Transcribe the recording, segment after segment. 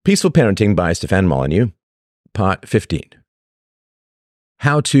Peaceful Parenting by Stefan Molyneux, Part 15.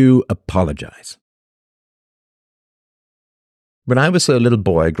 How to Apologize. When I was a little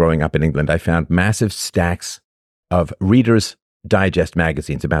boy growing up in England, I found massive stacks of Reader's Digest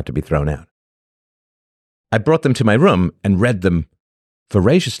magazines about to be thrown out. I brought them to my room and read them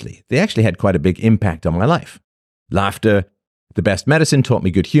voraciously. They actually had quite a big impact on my life. Laughter, The Best Medicine, taught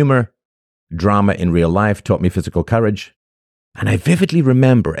me good humor. Drama in Real Life taught me physical courage. And I vividly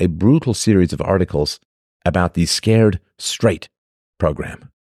remember a brutal series of articles about the Scared Straight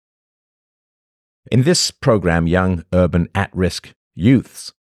program. In this program, young, urban, at-risk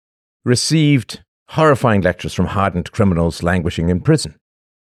youths received horrifying lectures from hardened criminals languishing in prison.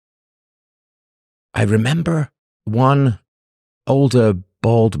 I remember one older,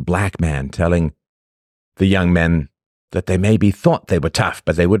 bald black man telling the young men that they maybe thought they were tough,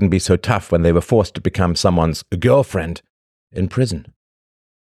 but they wouldn't be so tough when they were forced to become someone's girlfriend in prison.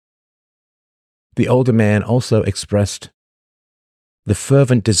 The older man also expressed the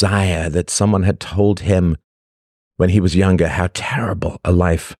fervent desire that someone had told him when he was younger how terrible a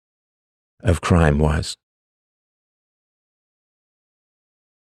life of crime was.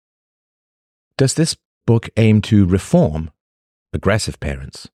 Does this book aim to reform aggressive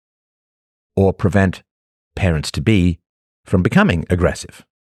parents or prevent parents-to-be from becoming aggressive?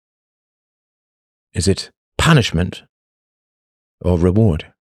 Is it punishment or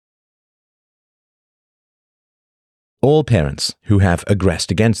reward? All parents who have aggressed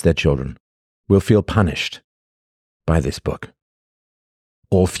against their children will feel punished by this book.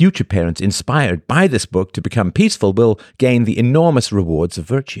 All future parents inspired by this book to become peaceful will gain the enormous rewards of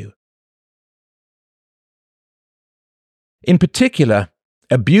virtue. In particular,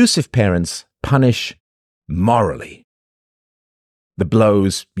 abusive parents punish morally. The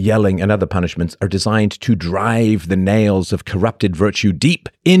blows, yelling, and other punishments are designed to drive the nails of corrupted virtue deep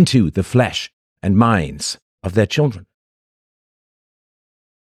into the flesh and minds of their children.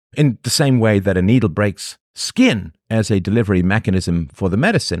 In the same way that a needle breaks skin as a delivery mechanism for the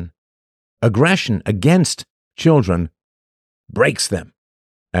medicine, aggression against children breaks them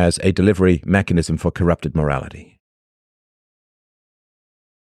as a delivery mechanism for corrupted morality.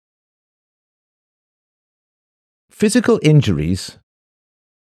 Physical injuries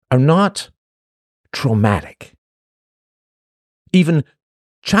are not traumatic. Even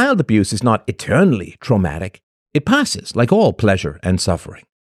child abuse is not eternally traumatic. It passes, like all pleasure and suffering.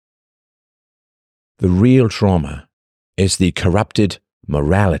 The real trauma is the corrupted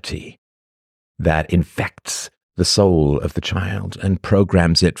morality that infects the soul of the child and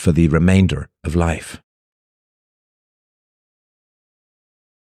programs it for the remainder of life.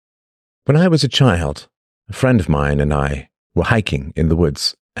 When I was a child, a friend of mine and I were hiking in the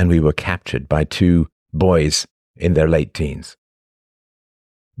woods, and we were captured by two boys in their late teens.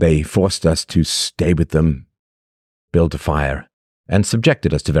 They forced us to stay with them, build a fire, and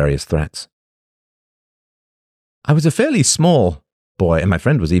subjected us to various threats. I was a fairly small boy, and my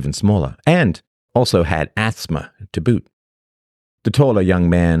friend was even smaller, and also had asthma to boot. The taller young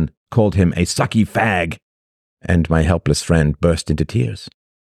man called him a sucky fag, and my helpless friend burst into tears.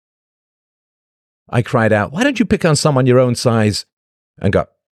 I cried out, "Why don't you pick on someone your own size?" and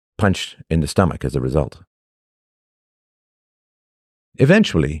got punched in the stomach as a result.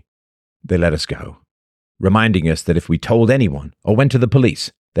 Eventually, they let us go, reminding us that if we told anyone or went to the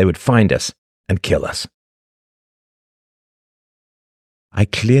police, they would find us and kill us. I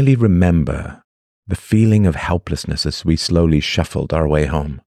clearly remember the feeling of helplessness as we slowly shuffled our way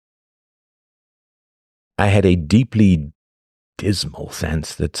home. I had a deeply dismal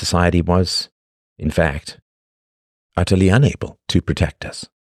sense that society was, in fact, utterly unable to protect us.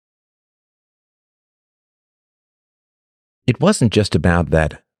 It wasn't just about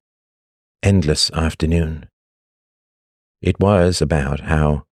that endless afternoon. It was about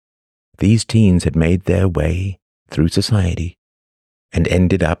how these teens had made their way through society and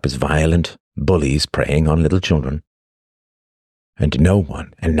ended up as violent bullies preying on little children. And no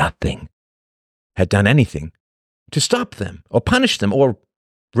one and nothing had done anything to stop them or punish them or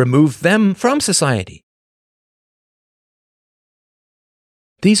remove them from society.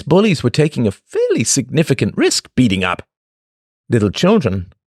 These bullies were taking a fairly significant risk beating up little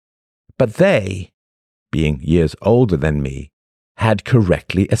children, but they, being years older than me, had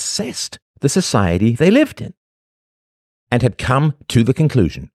correctly assessed the society they lived in and had come to the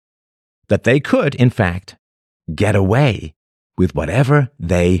conclusion that they could, in fact, get away with whatever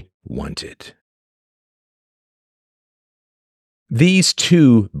they wanted. These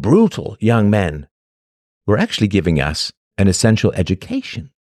two brutal young men were actually giving us an essential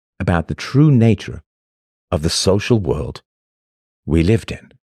education about the true nature of the social world we lived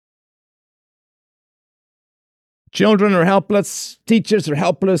in. Children are helpless, teachers are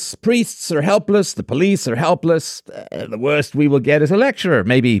helpless, priests are helpless, the police are helpless. The worst we will get is a lecturer,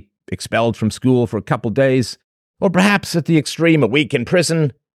 maybe expelled from school for a couple days, or perhaps at the extreme a week in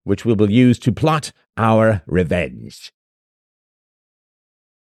prison, which we will use to plot our revenge.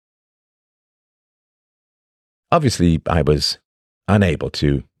 Obviously, I was unable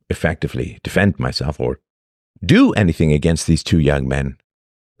to effectively defend myself or do anything against these two young men,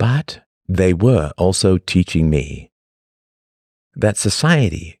 but they were also teaching me that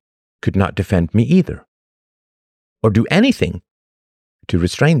society could not defend me either, or do anything to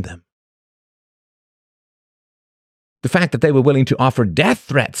restrain them. The fact that they were willing to offer death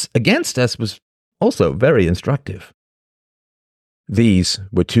threats against us was also very instructive. These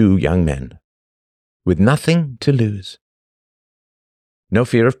were two young men with nothing to lose. No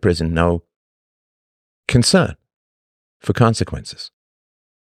fear of prison, no concern for consequences.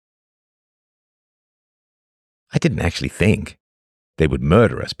 I didn't actually think they would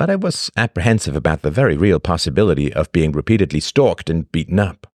murder us, but I was apprehensive about the very real possibility of being repeatedly stalked and beaten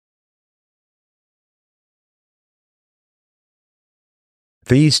up.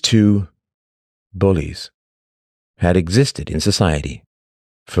 These two bullies had existed in society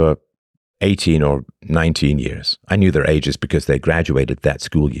for 18 or 19 years. I knew their ages because they graduated that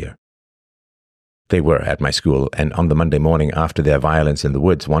school year. They were at my school, and on the Monday morning after their violence in the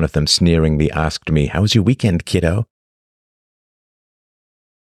woods, one of them sneeringly asked me, "How was your weekend, kiddo?"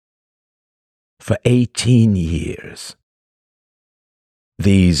 For 18 years,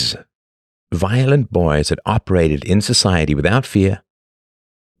 these violent boys had operated in society without fear,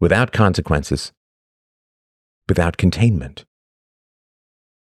 without consequences, without containment.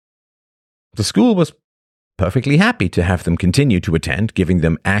 The school was perfectly happy to have them continue to attend, giving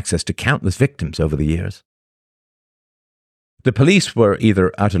them access to countless victims over the years. The police were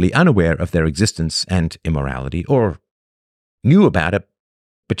either utterly unaware of their existence and immorality, or knew about it,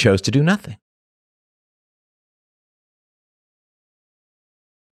 but chose to do nothing.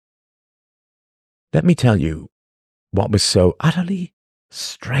 Let me tell you what was so utterly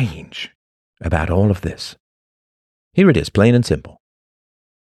strange about all of this. Here it is, plain and simple.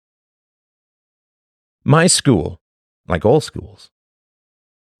 My school, like all schools,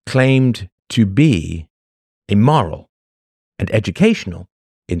 claimed to be a moral and educational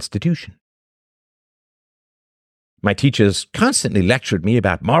institution. My teachers constantly lectured me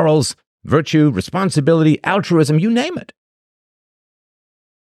about morals, virtue, responsibility, altruism, you name it.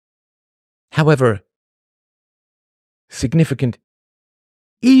 However, significant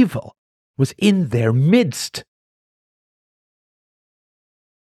evil was in their midst.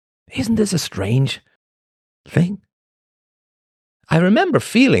 Isn't this a strange thing? I remember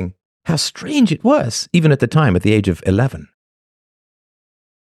feeling how strange it was, even at the time, at the age of 11.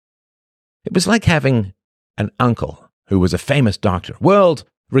 It was like having an uncle who was a famous doctor, world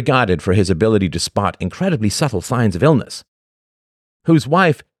regarded for his ability to spot incredibly subtle signs of illness, whose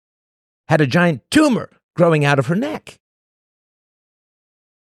wife had a giant tumor growing out of her neck.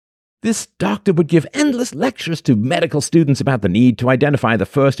 This doctor would give endless lectures to medical students about the need to identify the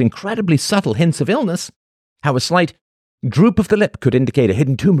first incredibly subtle hints of illness, how a slight droop of the lip could indicate a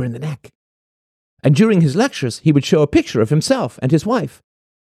hidden tumor in the neck. And during his lectures, he would show a picture of himself and his wife.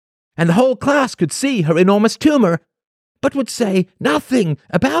 And the whole class could see her enormous tumor, but would say nothing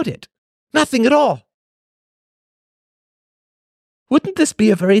about it. Nothing at all. Wouldn't this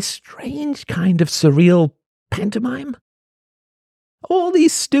be a very strange kind of surreal pantomime? All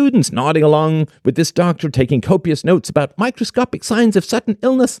these students nodding along with this doctor taking copious notes about microscopic signs of sudden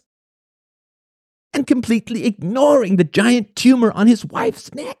illness and completely ignoring the giant tumor on his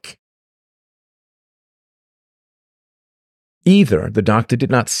wife's neck. Either the doctor did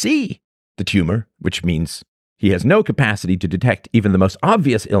not see the tumor, which means he has no capacity to detect even the most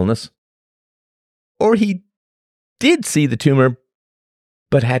obvious illness, or he did see the tumor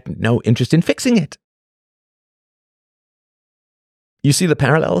but had no interest in fixing it. You see the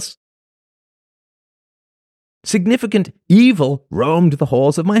parallels? Significant evil roamed the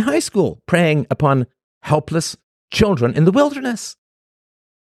halls of my high school, preying upon helpless children in the wilderness.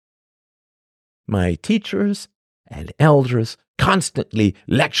 My teachers and elders constantly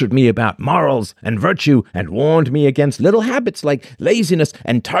lectured me about morals and virtue and warned me against little habits like laziness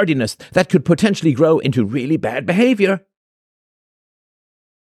and tardiness that could potentially grow into really bad behavior.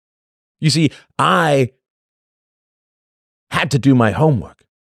 You see, I had to do my homework,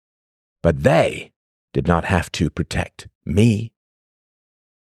 but they did not have to protect me.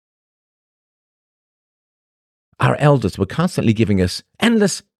 Our elders were constantly giving us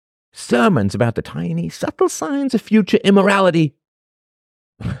endless sermons about the tiny, subtle signs of future immorality.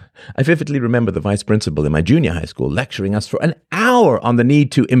 I vividly remember the vice principal in my junior high school lecturing us for an hour on the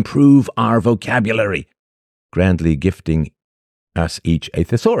need to improve our vocabulary, grandly gifting us each a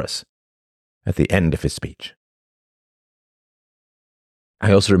thesaurus at the end of his speech.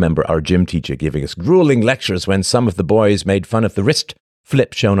 I also remember our gym teacher giving us grueling lectures when some of the boys made fun of the wrist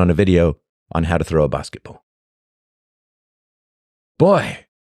flip shown on a video on how to throw a basketball. Boy,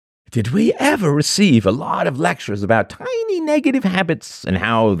 did we ever receive a lot of lectures about tiny negative habits and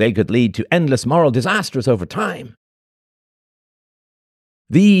how they could lead to endless moral disasters over time.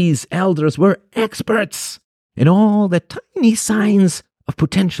 These elders were experts in all the tiny signs of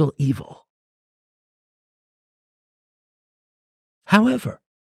potential evil. However,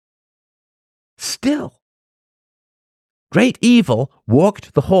 still, great evil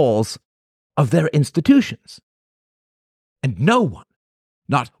walked the halls of their institutions, and no one,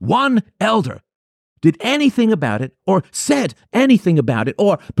 not one elder, did anything about it, or said anything about it,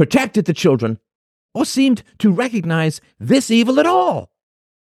 or protected the children, or seemed to recognize this evil at all.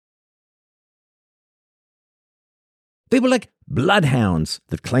 They were like bloodhounds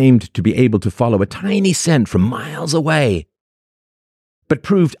that claimed to be able to follow a tiny scent from miles away, but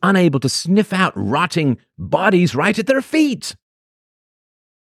proved unable to sniff out rotting bodies right at their feet.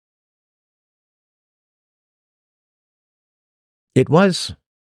 It was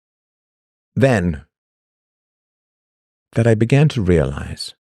then that I began to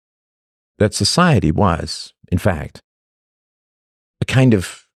realize that society was, in fact, a kind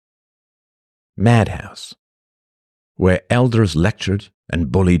of madhouse where elders lectured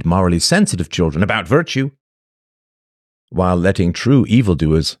and bullied morally sensitive children about virtue, while letting true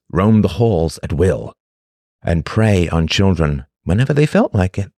evildoers roam the halls at will and prey on children whenever they felt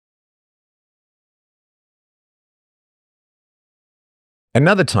like it.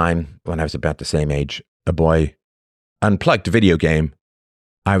 Another time, when I was about the same age, a boy unplugged a video game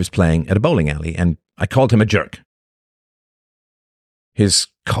I was playing at a bowling alley, and I called him a jerk. His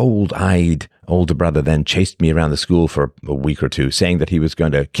cold-eyed older brother then chased me around the school for a week or two, saying that he was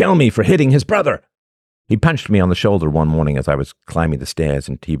going to kill me for hitting his brother. He punched me on the shoulder one morning as I was climbing the stairs,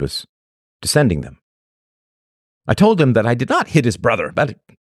 and he was descending them. I told him that I did not hit his brother, but it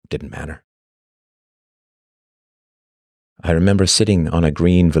didn't matter. I remember sitting on a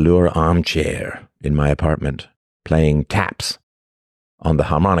green velour armchair in my apartment, playing taps on the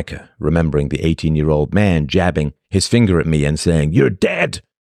harmonica, remembering the 18-year-old man jabbing his finger at me and saying, "You're dead!"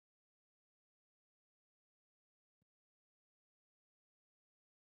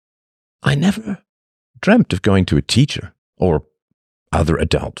 I never dreamt of going to a teacher or other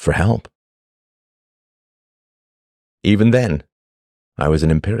adult for help. Even then, I was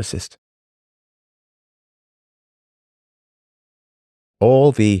an empiricist.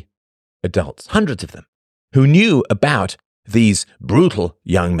 All the adults, hundreds of them, who knew about these brutal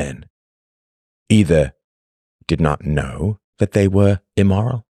young men, either did not know that they were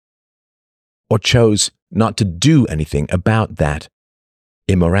immoral, or chose not to do anything about that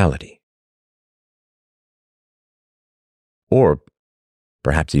immorality. Or,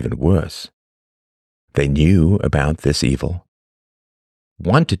 perhaps even worse, they knew about this evil,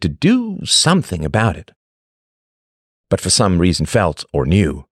 wanted to do something about it, but for some reason felt or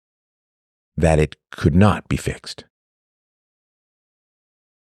knew that it could not be fixed.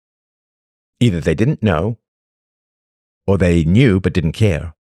 Either they didn't know, or they knew but didn't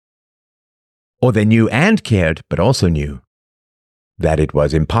care, or they knew and cared but also knew that it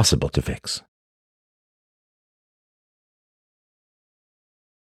was impossible to fix.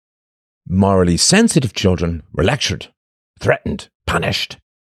 Morally sensitive children were lectured, threatened, punished.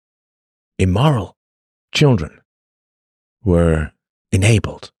 Immoral children were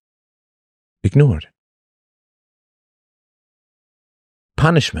enabled, ignored.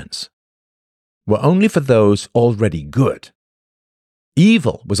 Punishments were only for those already good.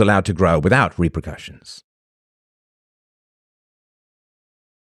 Evil was allowed to grow without repercussions.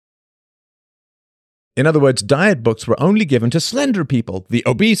 In other words, diet books were only given to slender people. The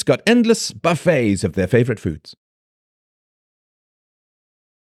obese got endless buffets of their favorite foods.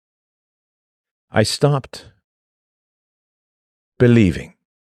 I stopped believing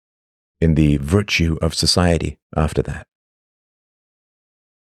in the virtue of society after that.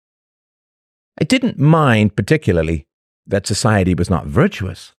 I didn't mind particularly that society was not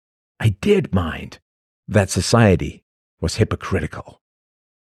virtuous. I did mind that society was hypocritical.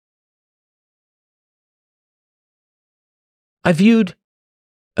 I viewed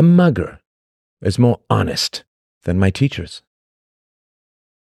a mugger as more honest than my teachers.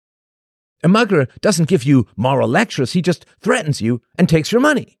 A mugger doesn't give you moral lectures, he just threatens you and takes your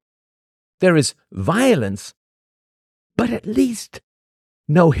money. There is violence, but at least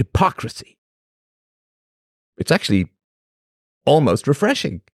no hypocrisy. It's actually almost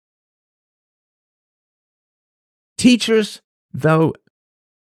refreshing. Teachers, though,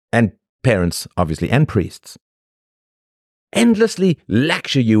 and parents, obviously, and priests, endlessly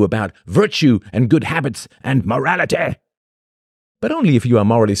lecture you about virtue and good habits and morality. But only if you are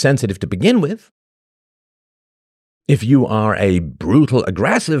morally sensitive to begin with. If you are a brutal,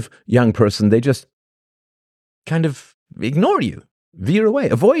 aggressive young person, they just kind of ignore you, veer away,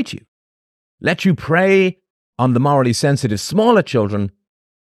 avoid you, let you prey on the morally sensitive smaller children,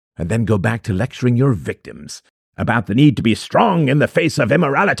 and then go back to lecturing your victims about the need to be strong in the face of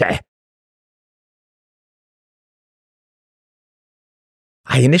immorality.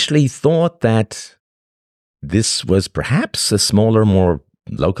 I initially thought that this was perhaps a smaller, more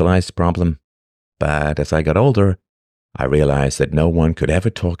localized problem, but as I got older, I realized that no one could ever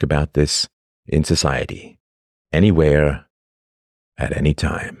talk about this in society, anywhere, at any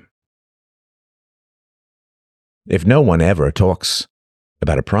time. If no one ever talks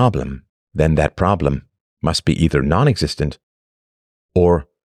about a problem, then that problem must be either non-existent or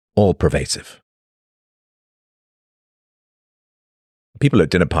all-pervasive. People at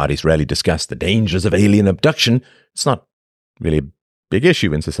dinner parties rarely discuss the dangers of alien abduction. It's not really a big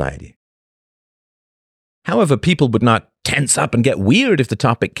issue in society. However, people would not tense up and get weird if the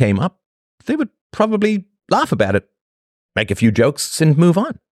topic came up. They would probably laugh about it, make a few jokes, and move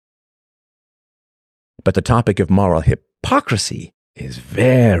on. But the topic of moral hypocrisy is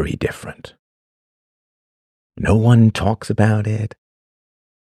very different. No one talks about it,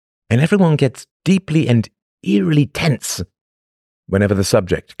 and everyone gets deeply and eerily tense whenever the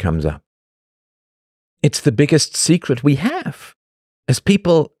subject comes up. It's the biggest secret we have as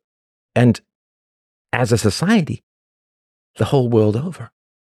people and as a society, the whole world over.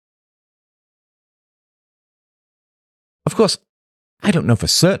 Of course, I don't know for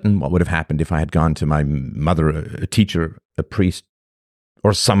certain what would have happened if I had gone to my mother, a teacher, a priest,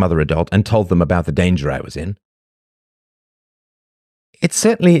 or some other adult and told them about the danger I was in. It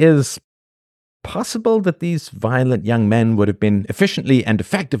certainly is possible that these violent young men would have been efficiently and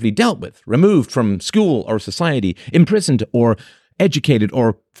effectively dealt with, removed from school or society, imprisoned or educated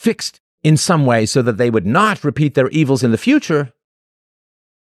or fixed in some way so that they would not repeat their evils in the future.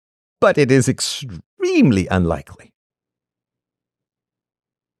 But it is extremely unlikely.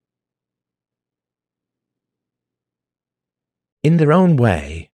 In their own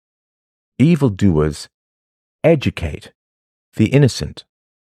way, evildoers educate the innocent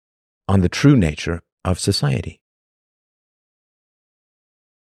on the true nature of society.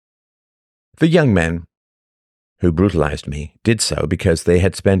 The young men who brutalized me did so because they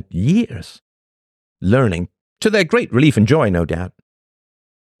had spent years learning, to their great relief and joy, no doubt,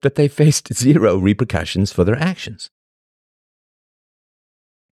 that they faced zero repercussions for their actions.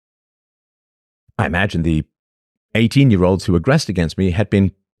 I imagine the 18-year-olds who aggressed against me had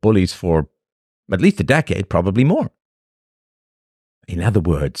been bullies for at least a decade, probably more. In other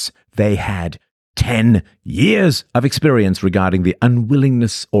words, they had 10 years of experience regarding the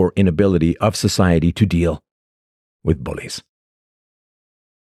unwillingness or inability of society to deal with bullies.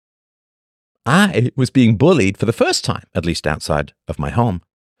 I was being bullied for the first time, at least outside of my home,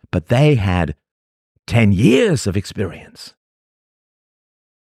 but they had 10 years of experience.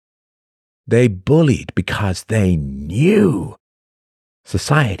 They bullied because they knew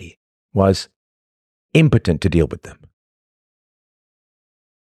society was impotent to deal with them.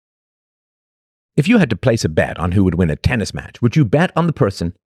 If you had to place a bet on who would win a tennis match, would you bet on the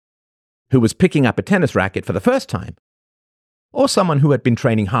person who was picking up a tennis racket for the first time, or someone who had been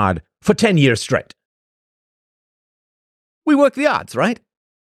training hard for 10 years straight? We work the odds, right?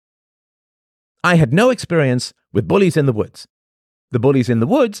 I had no experience with bullies in the woods. The bullies in the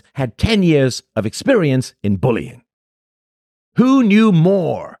woods had 10 years of experience in bullying. Who knew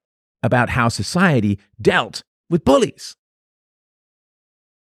more about how society dealt with bullies?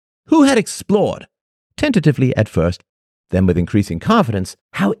 Who had explored, tentatively at first, then with increasing confidence,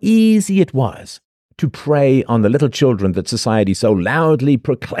 how easy it was to prey on the little children that society so loudly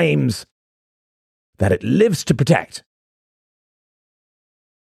proclaims that it lives to protect?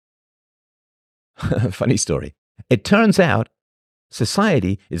 Funny story. It turns out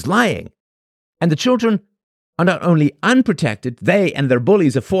society is lying, and the children are not only unprotected, they and their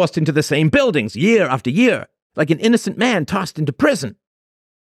bullies are forced into the same buildings year after year, like an innocent man tossed into prison.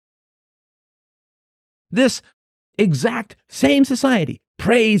 This exact same society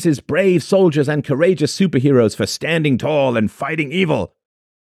praises brave soldiers and courageous superheroes for standing tall and fighting evil,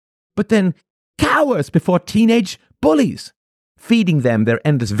 but then cowers before teenage bullies, feeding them their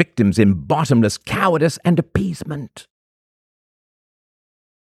endless victims in bottomless cowardice and appeasement.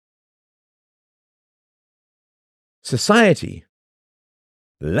 Society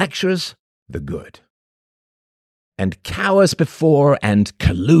lectures the good and cowers before and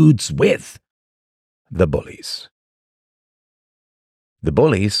colludes with the bullies. The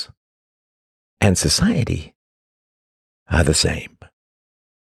bullies and society are the same.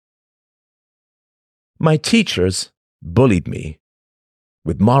 My teachers bullied me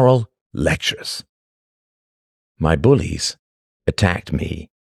with moral lectures. My bullies attacked me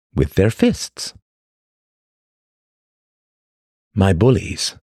with their fists. My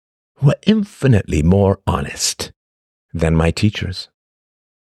bullies were infinitely more honest than my teachers.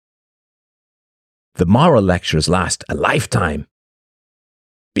 The moral lectures last a lifetime.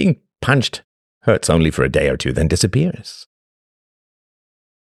 Being punched hurts only for a day or two, then disappears.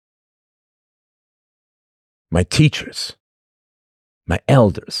 My teachers, my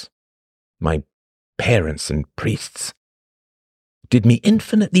elders, my parents and priests did me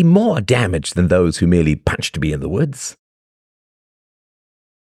infinitely more damage than those who merely punched me in the woods.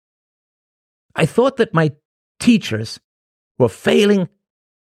 I thought that my teachers were failing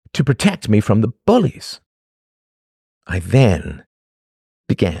to protect me from the bullies. I then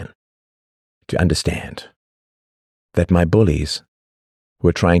began to understand that my bullies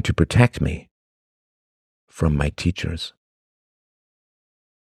were trying to protect me from my teachers.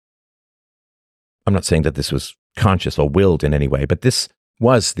 I'm not saying that this was conscious or willed in any way, but this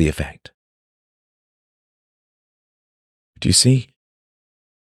was the effect. Do you see?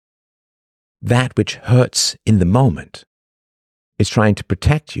 That which hurts in the moment is trying to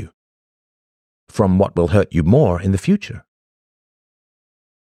protect you from what will hurt you more in the future.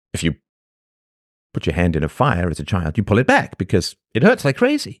 If you put your hand in a fire as a child, you pull it back because it hurts like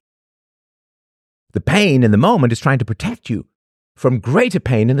crazy. The pain in the moment is trying to protect you from greater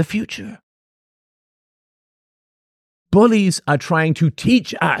pain in the future. Bullies are trying to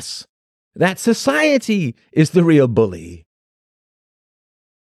teach us that society is the real bully.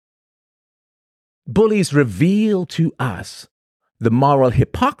 Bullies reveal to us the moral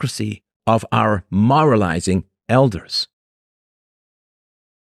hypocrisy of our moralizing elders.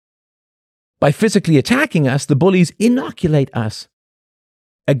 By physically attacking us, the bullies inoculate us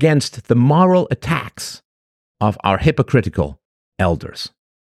against the moral attacks of our hypocritical elders.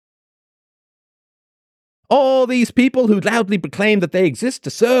 All these people who loudly proclaim that they exist to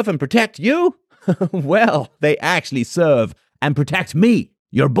serve and protect you, well, they actually serve and protect me,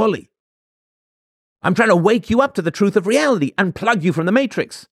 your bully. I'm trying to wake you up to the truth of reality, unplug you from the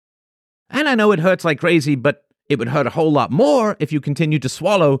matrix. And I know it hurts like crazy, but it would hurt a whole lot more if you continue to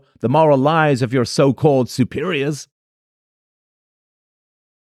swallow the moral lies of your so-called superiors.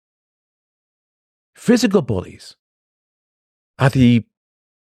 Physical bullies are the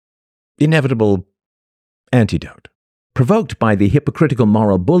inevitable antidote provoked by the hypocritical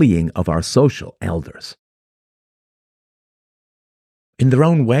moral bullying of our social elders. In their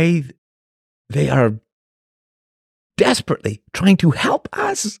own way, they are desperately trying to help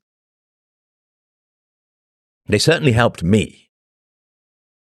us. They certainly helped me.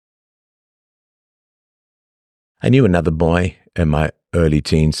 I knew another boy in my early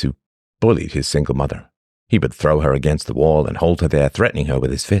teens who bullied his single mother. He would throw her against the wall and hold her there, threatening her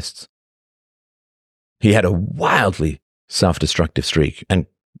with his fists. He had a wildly self-destructive streak and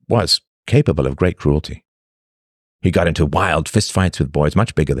was capable of great cruelty. He got into wild fistfights with boys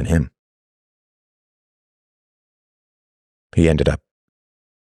much bigger than him. He ended up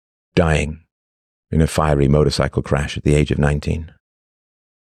dying in a fiery motorcycle crash at the age of 19.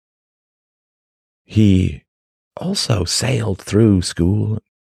 He also sailed through school,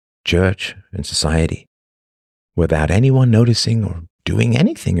 church, and society without anyone noticing or doing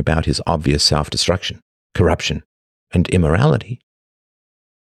anything about his obvious self-destruction, corruption, and immorality.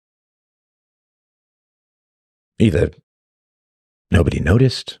 Either nobody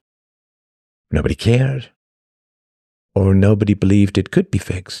noticed, nobody cared, or nobody believed it could be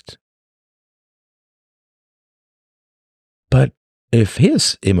fixed. But if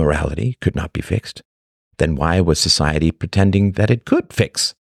his immorality could not be fixed, then why was society pretending that it could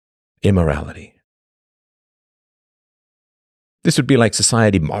fix immorality? This would be like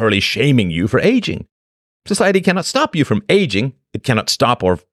society morally shaming you for aging. Society cannot stop you from aging. It cannot stop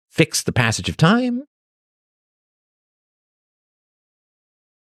or fix the passage of time.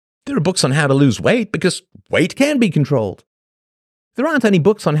 There are books on how to lose weight because weight can be controlled. There aren't any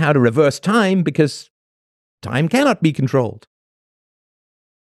books on how to reverse time because time cannot be controlled.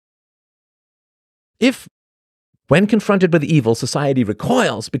 If, when confronted with evil, society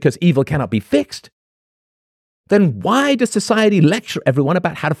recoils because evil cannot be fixed, then why does society lecture everyone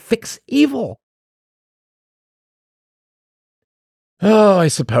about how to fix evil? Oh, I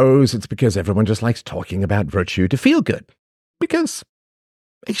suppose it's because everyone just likes talking about virtue to feel good. Because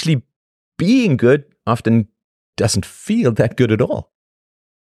actually being good often doesn't feel that good at all.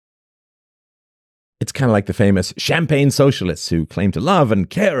 It's kind of like the famous champagne socialists who claim to love and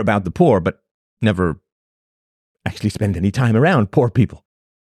care about the poor, but never actually spend any time around poor people.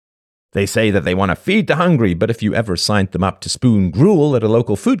 They say that they want to feed the hungry, but if you ever signed them up to spoon gruel at a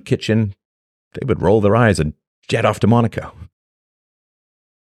local food kitchen, they would roll their eyes and jet off to Monaco.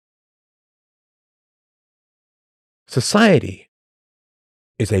 Society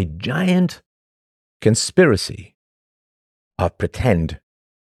is a giant conspiracy of pretend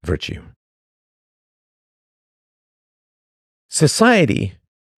virtue. Society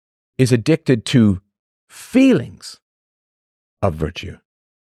is addicted to feelings of virtue,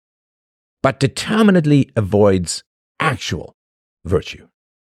 but determinedly avoids actual virtue.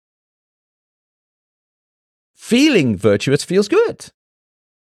 Feeling virtuous feels good.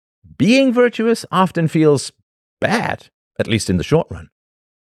 Being virtuous often feels bad, at least in the short run.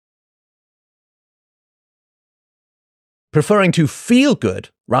 Preferring to feel good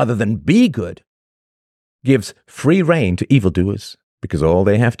rather than be good gives free rein to evildoers, because all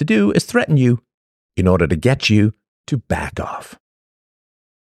they have to do is threaten you in order to get you to back off.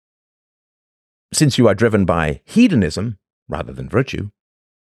 Since you are driven by hedonism rather than virtue,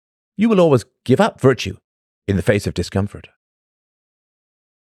 you will always give up virtue in the face of discomfort.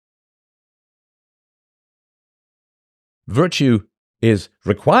 Virtue is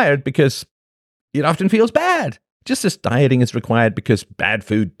required because it often feels bad, just as dieting is required because bad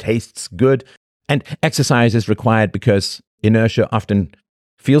food tastes good, and exercise is required because inertia often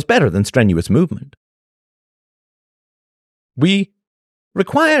feels better than strenuous movement. We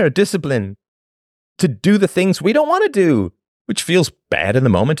require discipline to do the things we don't want to do, which feels bad in the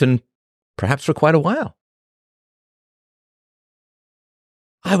moment and perhaps for quite a while.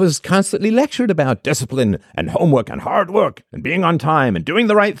 I was constantly lectured about discipline and homework and hard work and being on time and doing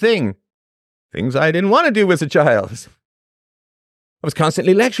the right thing. Things I didn't want to do as a child. I was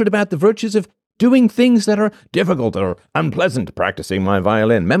constantly lectured about the virtues of doing things that are difficult or unpleasant, practicing my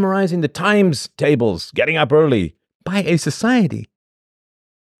violin, memorizing the times tables, getting up early, by a society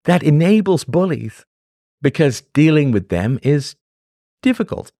that enables bullies because dealing with them is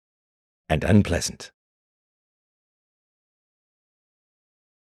difficult and unpleasant.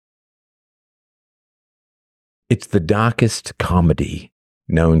 It's the darkest comedy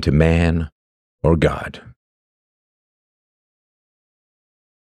known to man or God.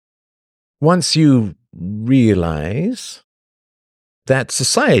 Once you realize that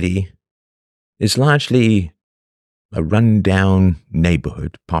society is largely a run-down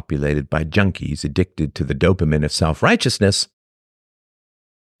neighborhood populated by junkies addicted to the dopamine of self-righteousness,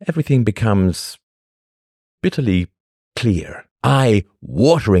 everything becomes bitterly clear,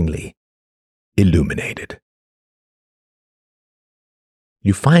 eye-wateringly illuminated.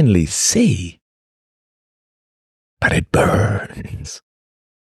 You finally see, but it burns.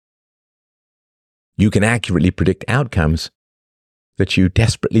 You can accurately predict outcomes that you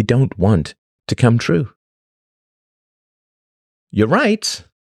desperately don't want to come true. You're right,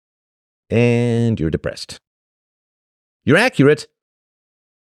 and you're depressed. You're accurate,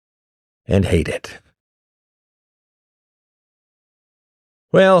 and hate it.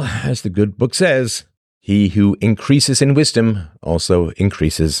 Well, as the good book says, he who increases in wisdom also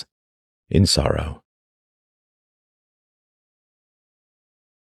increases in sorrow.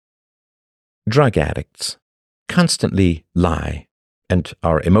 Drug addicts constantly lie and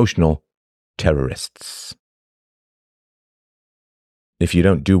are emotional terrorists. If you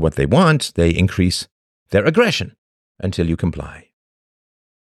don't do what they want, they increase their aggression until you comply.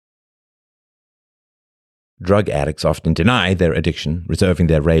 Drug addicts often deny their addiction, reserving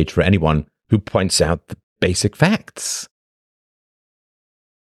their rage for anyone who points out the basic facts.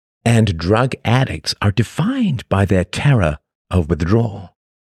 And drug addicts are defined by their terror of withdrawal.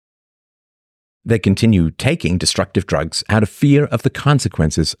 They continue taking destructive drugs out of fear of the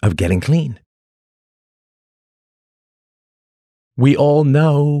consequences of getting clean. We all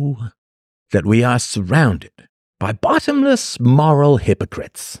know that we are surrounded by bottomless moral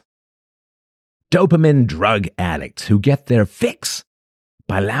hypocrites. Dopamine drug addicts who get their fix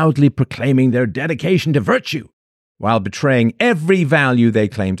by loudly proclaiming their dedication to virtue while betraying every value they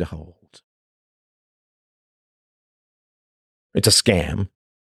claim to hold. It's a scam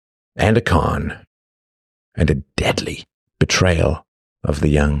and a con and a deadly betrayal of the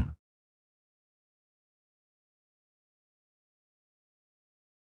young.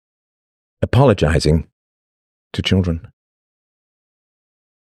 Apologizing to children.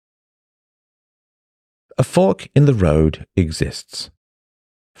 A fork in the road exists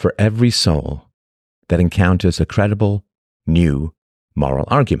for every soul that encounters a credible, new moral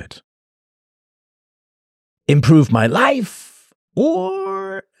argument. Improve my life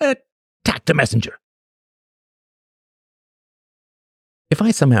or attack the messenger. If I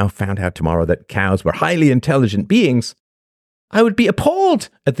somehow found out tomorrow that cows were highly intelligent beings, I would be appalled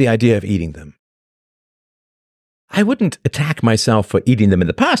at the idea of eating them. I wouldn't attack myself for eating them in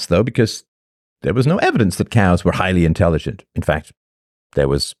the past, though, because there was no evidence that cows were highly intelligent. In fact, there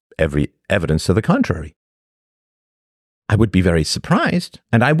was every evidence to the contrary. I would be very surprised,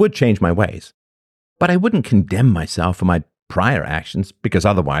 and I would change my ways. But I wouldn't condemn myself for my prior actions, because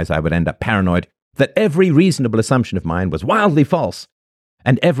otherwise I would end up paranoid that every reasonable assumption of mine was wildly false,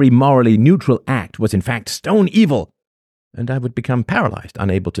 and every morally neutral act was in fact stone evil, and I would become paralyzed,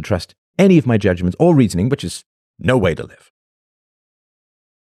 unable to trust any of my judgments or reasoning, which is no way to live.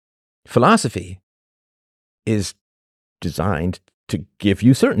 Philosophy is designed to give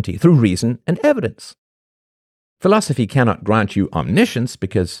you certainty through reason and evidence. Philosophy cannot grant you omniscience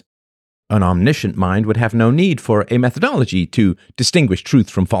because an omniscient mind would have no need for a methodology to distinguish truth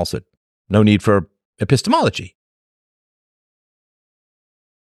from falsehood, no need for epistemology.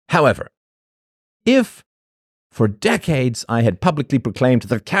 However, if for decades I had publicly proclaimed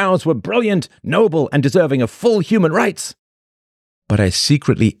that cows were brilliant, noble, and deserving of full human rights, but I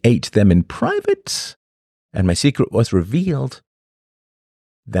secretly ate them in private, and my secret was revealed,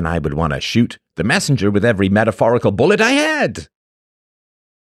 then I would want to shoot the messenger with every metaphorical bullet I had.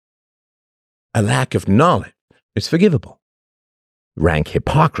 A lack of knowledge is forgivable. Rank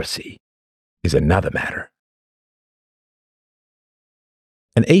hypocrisy is another matter.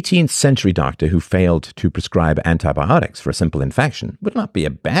 An 18th century doctor who failed to prescribe antibiotics for a simple infection would not be a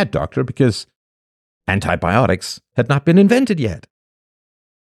bad doctor because antibiotics had not been invented yet.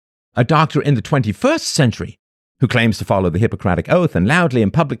 A doctor in the 21st century who claims to follow the Hippocratic Oath and loudly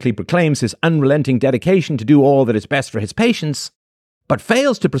and publicly proclaims his unrelenting dedication to do all that is best for his patients, but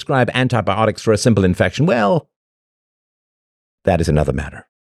fails to prescribe antibiotics for a simple infection, well, that is another matter.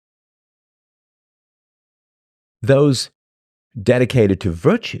 Those dedicated to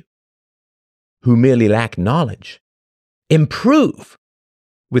virtue, who merely lack knowledge, improve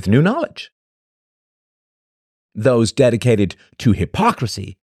with new knowledge. Those dedicated to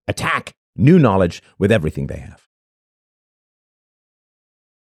hypocrisy attack new knowledge with everything they have.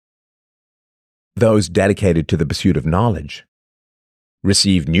 Those dedicated to the pursuit of knowledge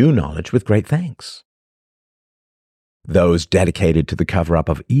receive new knowledge with great thanks. Those dedicated to the cover-up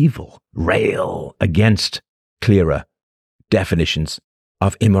of evil rail against clearer definitions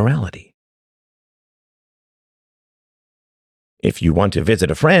of immorality. If you want to visit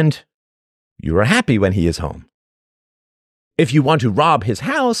a friend, you are happy when he is home. If you want to rob his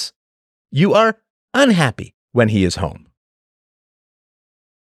house, you are unhappy when he is home.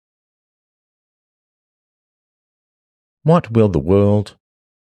 What will the world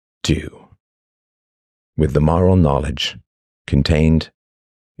do with the moral knowledge contained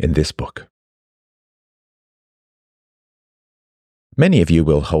in this book? Many of you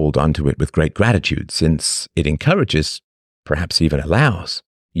will hold on to it with great gratitude, since it encourages, perhaps even allows,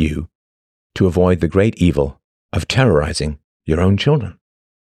 you to avoid the great evil of terrorizing your own children.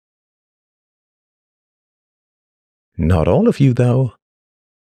 Not all of you, though.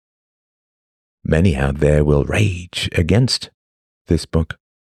 Many out there will rage against this book,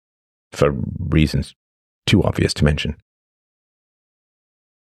 for reasons too obvious to mention.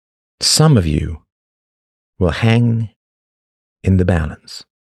 Some of you will hang in the balance,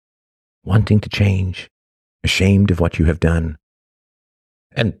 wanting to change, ashamed of what you have done.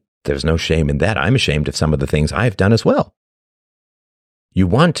 And there's no shame in that. I'm ashamed of some of the things I've done as well. You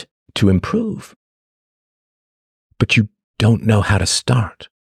want to improve, but you don't know how to start.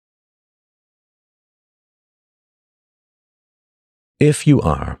 If you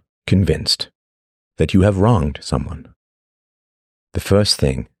are convinced that you have wronged someone, the first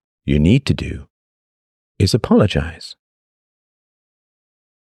thing you need to do is apologize.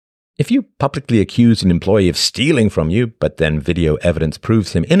 If you publicly accuse an employee of stealing from you, but then video evidence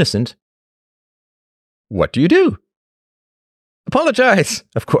proves him innocent, what do? Apologize,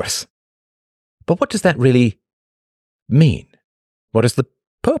 of course. But what does that really mean? What is the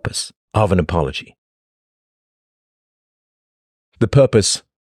purpose of an apology? The purpose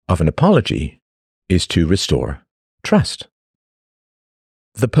of an apology is to restore trust.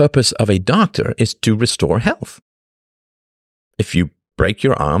 The purpose of a doctor is to restore health. If you break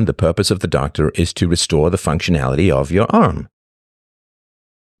your arm, the purpose of the doctor is to restore the functionality of your arm.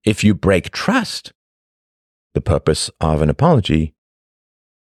 If you break trust, the purpose of an apology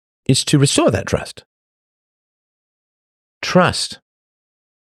is to restore that trust. Trust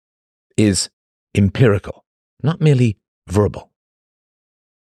is empirical, not merely verbal.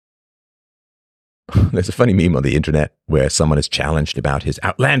 There's a funny meme on the internet where someone is challenged about his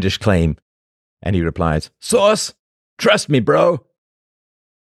outlandish claim, and he replies, "Source, trust me, bro."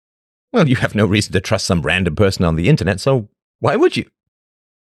 Well, you have no reason to trust some random person on the internet, so why would you?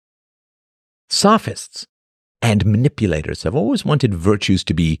 Sophists and manipulators have always wanted virtues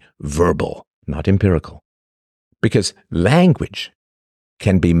to be verbal, not empirical, because language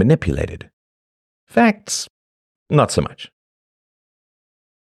can be manipulated. Facts, not so much.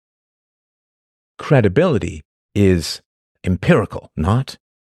 Credibility is empirical, not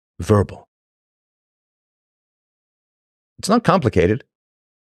verbal. It's not complicated.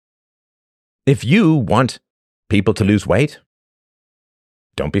 If you want people to lose weight,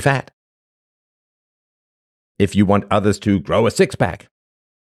 don't be fat. If you want others to grow a six-pack,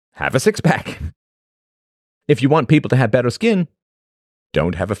 have a six-pack. If you want people to have better skin,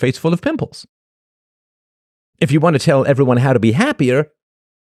 don't have a face full of pimples. If you want to tell everyone how to be happier,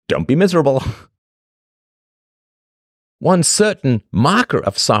 don't be miserable. One certain marker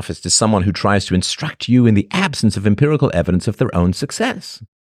of sophist is someone who tries to instruct you in the absence of empirical evidence of their own success.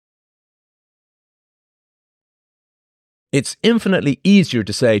 It's infinitely easier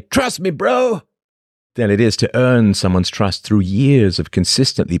to say, "Trust me, bro," than it is to earn someone's trust through years of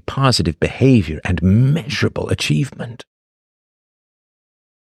consistently positive behavior and measurable achievement.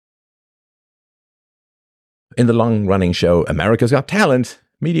 In the long-running show America's Got Talent,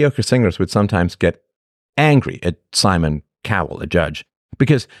 mediocre singers would sometimes get angry at Simon Cowell, a judge,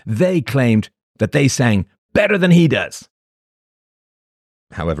 because they claimed that they sang better than he does.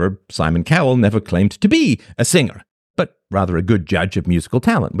 However, Simon Cowell never claimed to be a singer, but rather a good judge of musical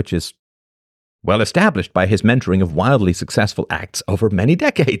talent, which is well established by his mentoring of wildly successful acts over many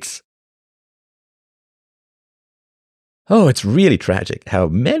decades. Oh, it's really tragic how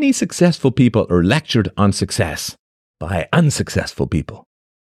many successful people are lectured on success by unsuccessful people.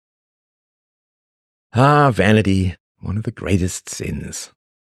 Ah, vanity, one of the greatest sins.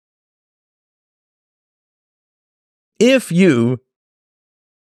 If you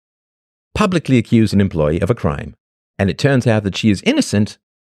publicly accuse an employee of a crime, and it turns out that she is innocent,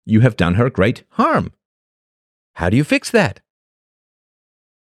 you have done her great harm. How do you fix that?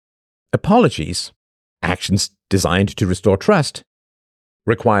 Apologies, actions designed to restore trust,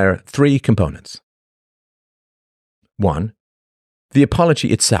 require three components. 1, the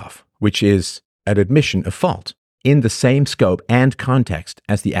apology itself, which is an admission of fault in the same scope and context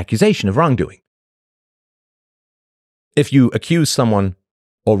as the accusation of wrongdoing. If you accuse someone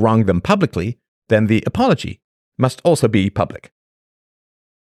or wrong them publicly, then the apology must also be public.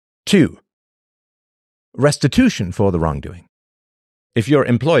 2, restitution for the wrongdoing. If your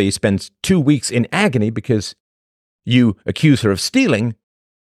employee spends 2 weeks in agony because you accuse her of stealing,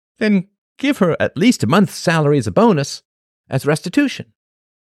 then give her at least a month's salary as a bonus as restitution.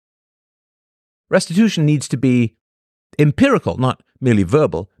 Restitution needs to be empirical, not merely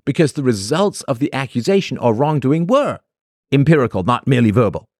verbal, because the results of the accusation or wrongdoing were empirical, not merely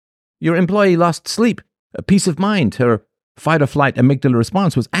verbal. Your employee lost sleep, a peace of mind, her fight-or-flight amygdala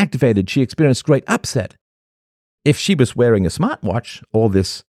response was activated, she experienced great upset. If she was wearing a smartwatch, all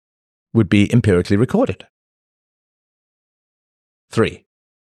this would be empirically recorded. 3,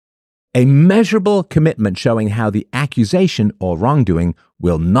 a measurable commitment showing how the accusation or wrongdoing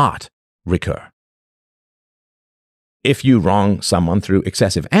will not recur. If you wrong someone through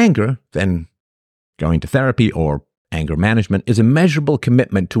excessive anger, then going to therapy or anger management is a measurable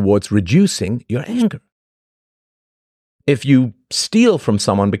commitment towards reducing your anger. If you steal from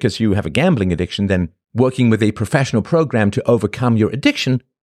someone because you have a gambling addiction, then working with a professional program to overcome your addiction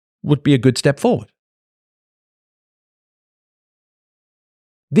would be a good step forward.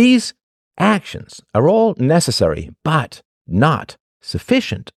 These actions are all necessary, but not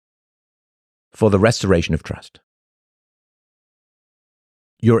sufficient for the restoration of trust.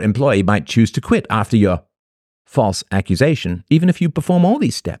 Your employee might choose to quit after your false accusation, even if you perform all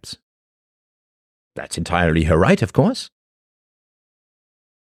these steps. That's entirely her right, of course.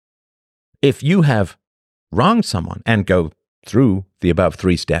 If you have wronged someone and go through the above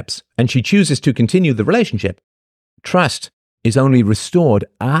 3 steps, and she chooses to continue the relationship, trust is only restored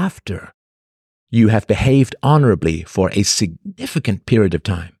after you have behaved honorably for a significant period of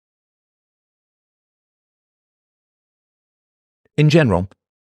time. In general,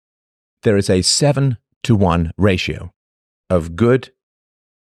 there is a 7-to-1 ratio of good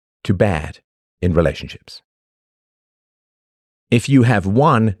to bad in relationships. If you have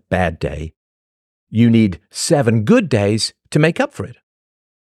 1 bad day, you need 7 good days to make up for it.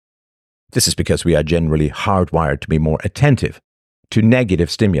 This is because we are generally hardwired to be more attentive to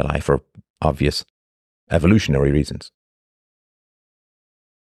negative stimuli for obvious evolutionary reasons.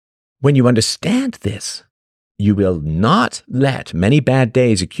 When you understand this, you will not let many bad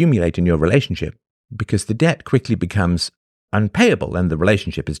days accumulate in your relationship because the debt quickly becomes unpayable and the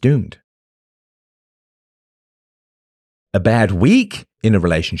relationship is doomed. A bad week in a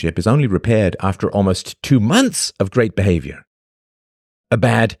relationship is only repaired after almost 2 months of great behavior. A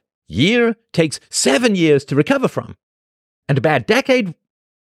bad year takes 7 years to recover from. And a bad decade,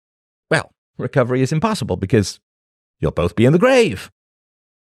 well, recovery is impossible because you'll both be in the grave.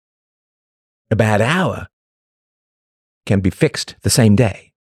 A bad hour can be fixed the same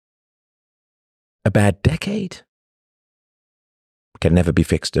day. A bad decade can never be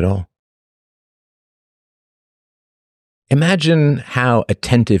fixed at all. Imagine how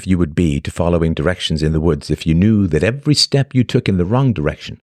attentive you would be to following directions in the woods if you knew that every step you took in the wrong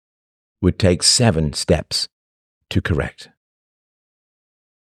direction would take 7 steps to correct.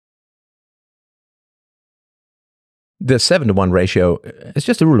 The 7-to-1 ratio is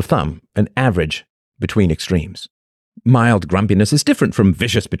just a rule of thumb, an average between extremes. Mild grumpiness is different from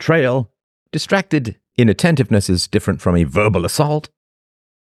vicious betrayal. Distracted inattentiveness is different from a verbal assault.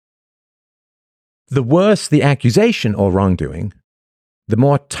 The worse the accusation or wrongdoing, the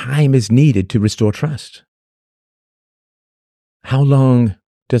more time is needed to restore trust. How long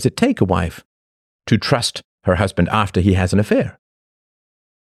does it take a wife to trust her husband after he has an affair?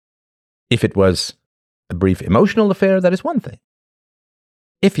 If it was a brief emotional affair, that is one thing.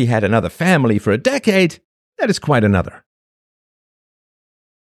 If he had another family for a decade, that is quite another.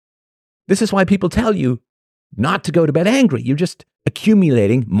 This is why people tell you not to go to bed angry. You're just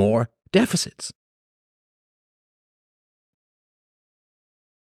accumulating more deficits.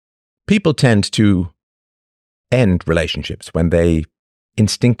 People tend to end relationships when they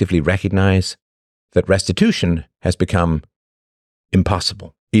instinctively recognize that restitution has become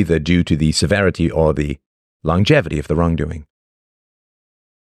impossible, either due to the severity or the longevity of the wrongdoing.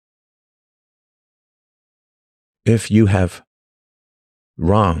 If you have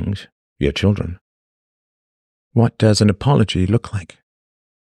wronged your children, what does an apology look like?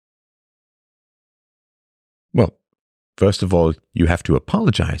 Well, first of all, you have to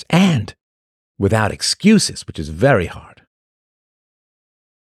apologize, and without excuses, which is very hard.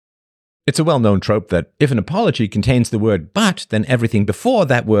 It's a well-known trope that if an apology contains the word but, then everything before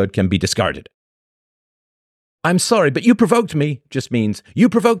that word can be discarded. I'm sorry, but you provoked me just means you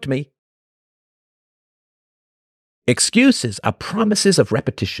provoked me. Excuses are promises of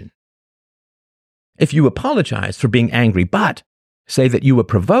repetition. If you apologize for being angry but say that you were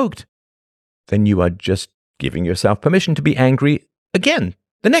provoked, then you are just giving yourself permission to be angry again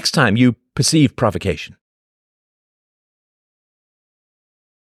the next time you perceive provocation.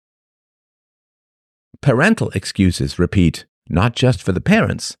 Parental excuses repeat not just for the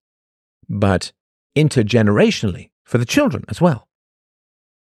parents, but intergenerationally for the children as well.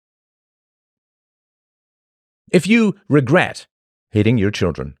 If you regret hitting your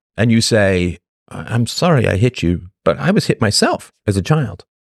children and you say, I'm sorry I hit you, but I was hit myself as a child,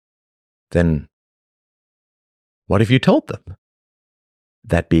 then what have you told them?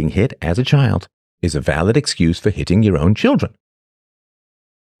 That being hit as a child is a valid excuse for hitting your own children.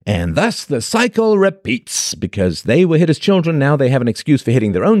 And thus the cycle repeats. Because they were hit as children, now they have an excuse for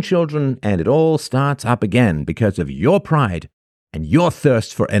hitting their own children, and it all starts up again because of your pride and your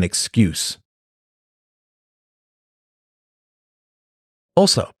thirst for an excuse.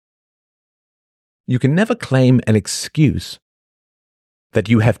 Also, you can never claim an excuse that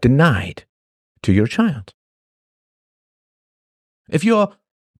you have denied to your child. If your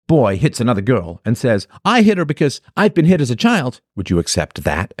boy hits another girl and says, I hit her because I've been hit as a child, would you accept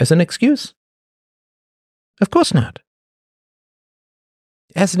that as an excuse? Of course not.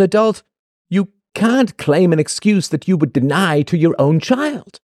 As an adult, you can't claim an excuse that you would deny to your own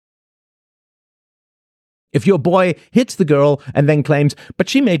child. If your boy hits the girl and then claims, but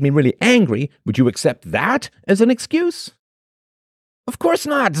she made me really angry, would you accept that as an excuse? Of course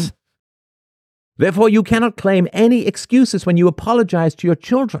not. Therefore, you cannot claim any excuses when you apologize to your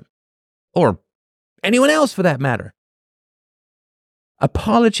children, or anyone else for that matter.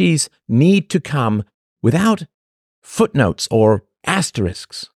 Apologies need to come without footnotes or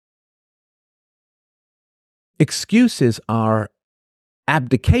asterisks. Excuses are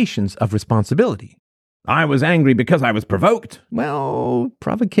abdications of responsibility. I was angry because I was provoked. Well,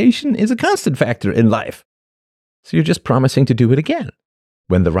 provocation is a constant factor in life. So you're just promising to do it again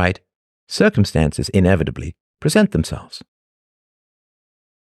when the right circumstances inevitably present themselves.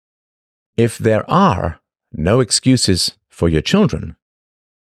 If there are no excuses for your children,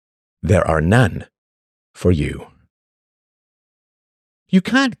 there are none for you. You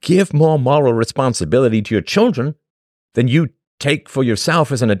can't give more moral responsibility to your children than you take for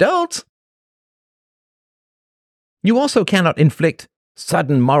yourself as an adult. You also cannot inflict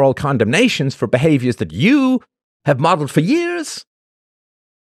sudden moral condemnations for behaviors that you have modeled for years.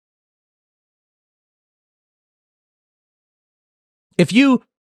 If you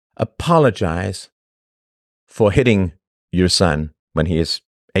apologize for hitting your son when he is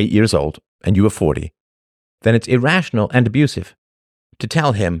 8 years old and you are 40, then it's irrational and abusive to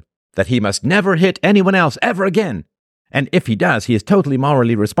tell him that he must never hit anyone else ever again. And if he does, he is totally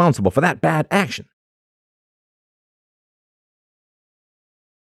morally responsible for that bad action.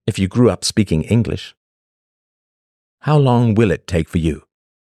 If you grew up speaking English, how long will it take for you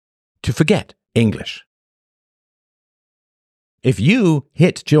to forget English? If you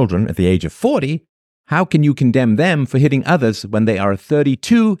hit children at the age of 40, how can you condemn them for hitting others when they are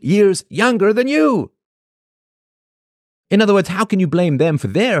 32 years younger than you? In other words, how can you blame them for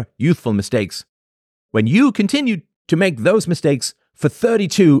their youthful mistakes when you continue to make those mistakes for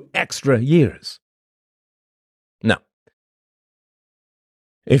 32 extra years? No.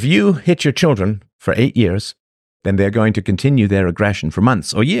 If you hit your children for 8 years, then they're going to continue their aggression for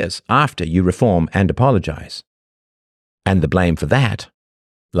months or years after you reform and apologize. And the blame for that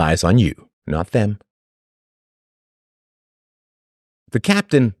lies on you, not them. The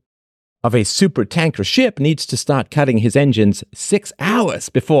captain of a supertanker ship needs to start cutting his engines 6 hours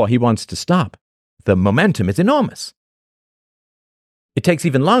before he wants to stop. The momentum is enormous. It takes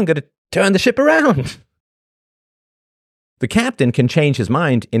even longer to turn the ship around. The captain can change his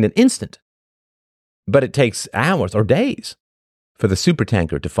mind in an instant, but it takes hours or days for the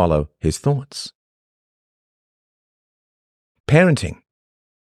supertanker to follow his thoughts. Parenting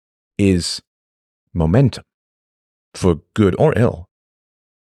is momentum, for good or ill.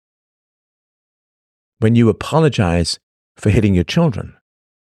 When you apologize for hitting your children,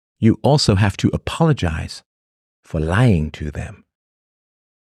 you also have to apologize for lying to them.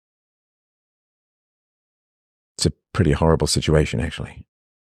 It's a pretty horrible situation, actually.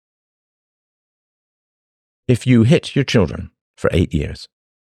 If you hit your children for 8 years,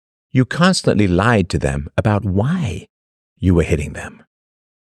 you constantly lied to them about why you were hitting them.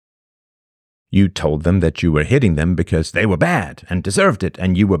 You told them that you were hitting them because they were bad and deserved it,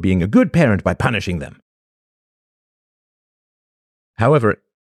 and you were being a good parent by punishing them. However,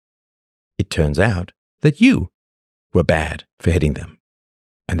 it turns out that you were bad for hitting them,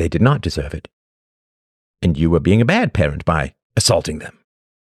 and they did not deserve it. And you were being a bad parent by assaulting them.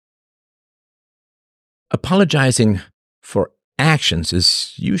 Apologizing for actions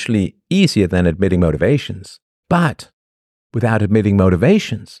is usually easier than admitting motivations, but without admitting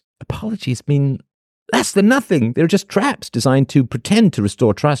motivations, apologies mean less than nothing. They're just traps designed to pretend to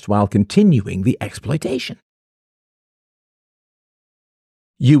restore trust while continuing the exploitation.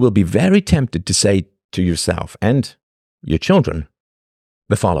 You will be very tempted to say to yourself and your children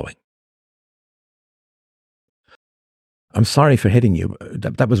the following: I'm sorry for hitting you.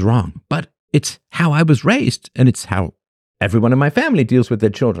 That was wrong. But it's how I was raised, and it's how everyone in my family deals with their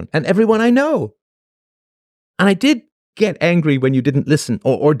children, and everyone I know. And I did get angry when you didn't listen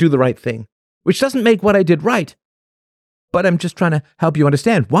or do the right thing, which doesn't make what I did right. But I'm just trying to help you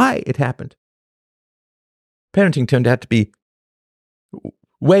understand why it happened. Parenting turned out to be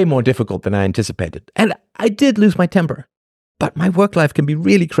way more difficult than I anticipated. And I did lose my temper. But my work life can be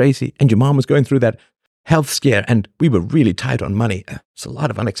really crazy. And your mom was going through that health scare, and we were really tight on money. It's a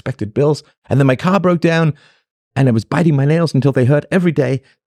lot of unexpected bills. And then my car broke down, and I was biting my nails until they hurt every day.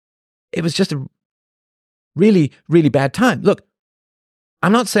 It was just a really, really bad time. Look,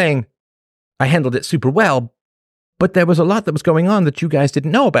 I'm not saying I handled it super well, but there was a lot that was going on that you guys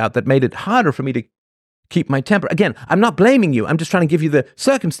didn't know about that made it harder for me to keep my temper. Again, I'm not blaming you. I'm just trying to give you the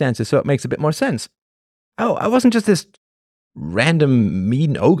circumstances so it makes a bit more sense. Oh, I wasn't just this random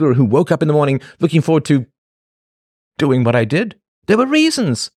mean ogre who woke up in the morning looking forward to doing what I did. There were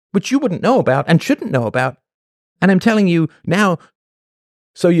reasons which you wouldn't know about and shouldn't know about. And I'm telling you now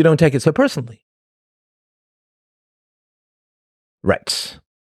so you don't take it so personally. Right.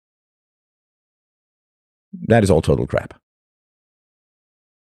 That is all total crap.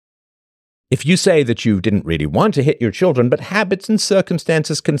 If you say that you didn't really want to hit your children, but habits and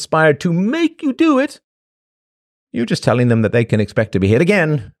circumstances conspired to make you do it, you're just telling them that they can expect to be hit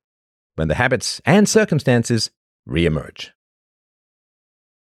again when the habits and circumstances reemerge.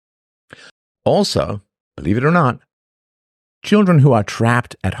 Also, believe it or not, children who are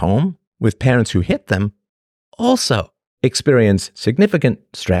trapped at home with parents who hit them also experience significant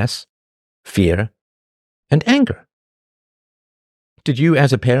stress, fear, and anger. Did you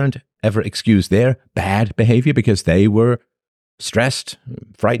as a parent ever excuse their bad behavior because they were stressed,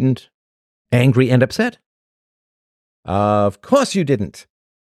 frightened, angry, and upset? Of course you didn't.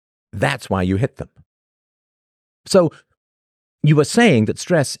 That's why you hit them. So you were saying that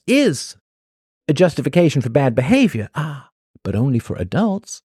stress is a justification for bad behavior. But only for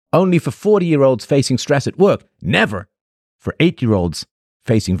adults. Only for 40-year-olds facing stress at work. Never for 8-year-olds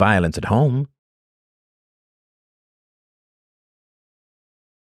facing violence at home.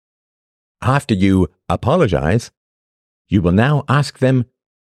 After you apologize, you will now ask them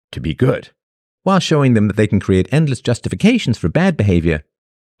to be good, while showing them that they can create endless justifications for bad behavior.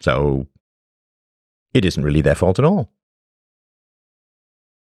 So it isn't really their fault at all.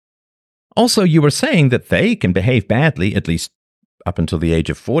 Also, you were saying that they can behave badly, at least up until the age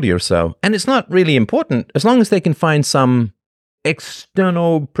of 40 or so, and it's not really important as long as they can find some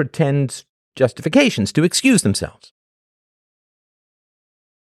external pretend justifications to excuse themselves.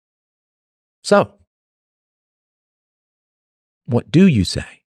 So, what do you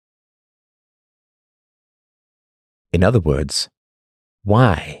say? In other words,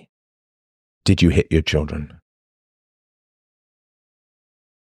 why did you hit your children?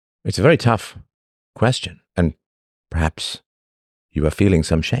 It's a very tough question, and perhaps you are feeling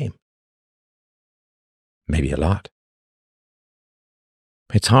some shame. Maybe a lot.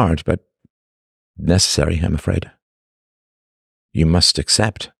 It's hard, but necessary, I'm afraid. You must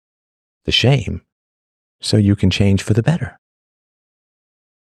accept the shame so you can change for the better.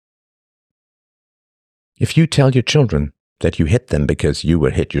 If you tell your children that you hit them because you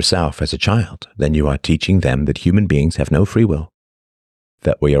were hit yourself as a child, then you are teaching them that human beings have no free will,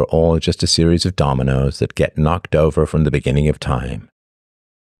 that we are all just a series of dominoes that get knocked over from the beginning of time,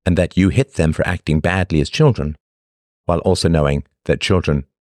 and that you hit them for acting badly as children, while also knowing that children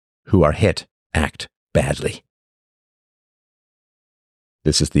who are hit act badly.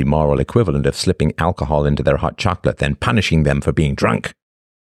 This is the moral equivalent of slipping alcohol into their hot chocolate, then punishing them for being drunk.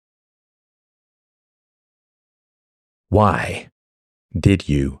 Why did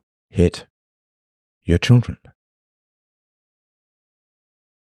you hit your children?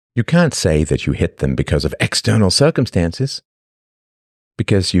 You can't say that you hit them because of external circumstances,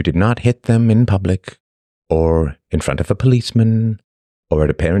 because you did not hit them in public, or in front of a policeman, or at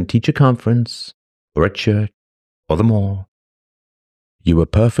a parent-teacher conference, or at church, or the mall. You were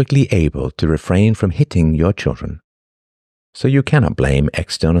perfectly able to refrain from hitting your children, so you cannot blame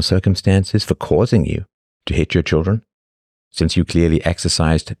external circumstances for causing you to hit your children, since you clearly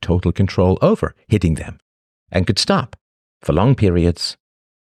exercised total control over hitting them, and could stop for long periods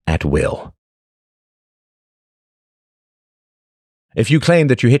at will. If you claim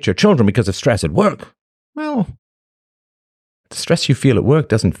that you hit your children because of stress at work, well, the stress you feel at work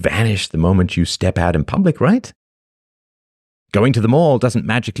doesn't vanish the moment you step out in public, right? Going to the mall doesn't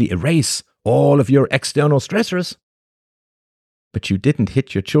magically erase all of your external stressors. But you didn't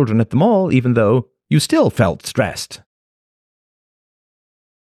hit your children at the mall, even though you still felt stressed.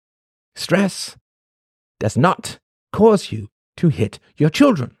 Stress does not cause you to hit your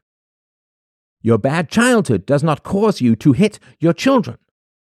children. Your bad childhood does not cause you to hit your children.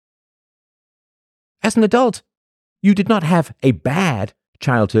 As an adult, you did not have a bad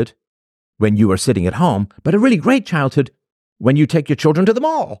childhood when you were sitting at home, but a really great childhood when you take your children to the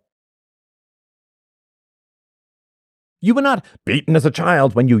mall. You were not beaten as a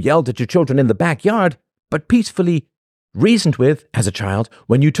child when you yelled at your children in the backyard, but peacefully reasoned with as a child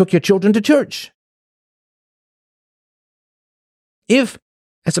when you took your children to church. If,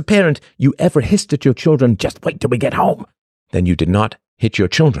 as a parent, you ever hissed at your children, "Just wait till we get home," then you did not hit your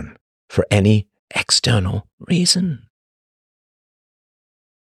children for any external reason.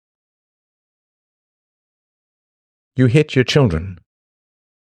 You hit your children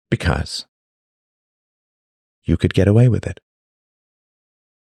because you could get away with it.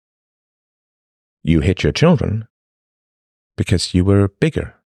 You hit your children because you were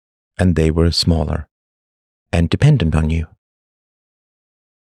bigger and they were smaller and dependent on you.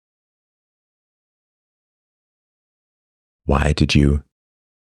 Why did you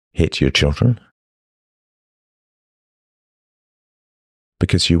hit your children?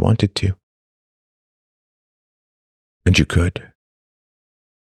 Because you wanted to. And you could.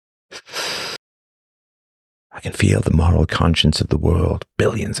 I can feel the moral conscience of the world,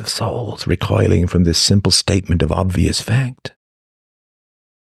 billions of souls recoiling from this simple statement of obvious fact.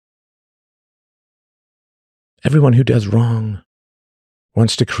 Everyone who does wrong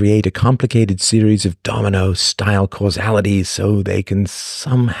wants to create a complicated series of domino-style causalities so they can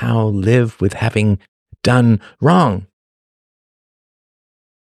somehow live with having done wrong.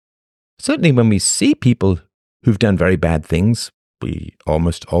 Certainly when we see people who've done very bad things, we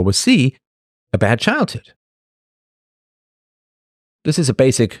almost always see a bad childhood. This is a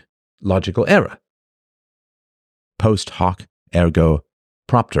basic logical error. Post hoc ergo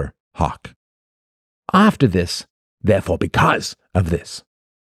propter hoc. After this, therefore because of this.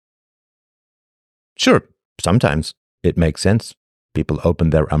 Sure, sometimes it makes sense. People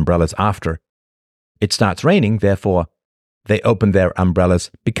open their umbrellas after it starts raining, therefore they open their umbrellas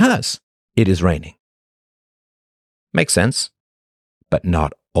because it is raining. Makes sense, but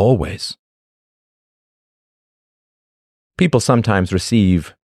not always. People sometimes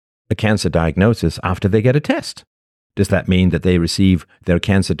receive a cancer diagnosis after they get a test. Does that mean that they receive their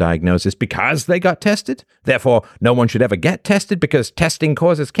cancer diagnosis because they got tested? Therefore, no one should ever get tested because testing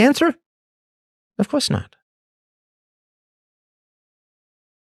causes cancer? Of course not.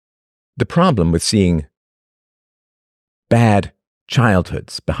 The problem with seeing bad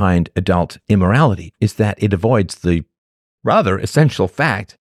childhoods behind adult immorality is that it avoids the rather essential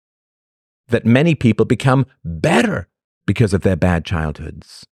fact that many people become better because of their bad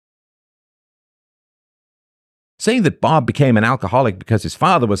childhoods. Saying that Bob became an alcoholic because his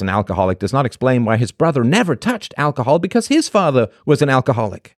father was an alcoholic does not explain why his brother never touched alcohol because his father was an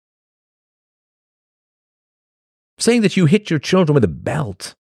alcoholic. Saying that you hit your children with a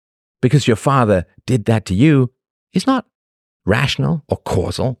belt because your father did that to you is not rational or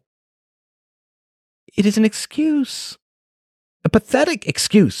causal. It is an excuse. A pathetic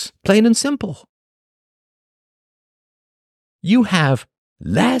excuse, plain and simple. You have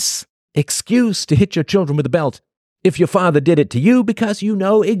less excuse to hit your children with a belt if your father did it to you because you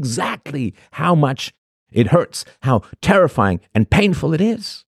know exactly how much it hurts, how terrifying and painful it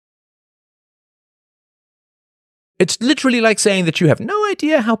is. It's literally like saying that you have no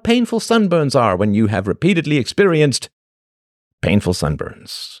idea how painful sunburns are when you have repeatedly experienced painful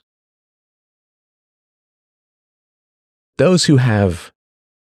sunburns. Those who have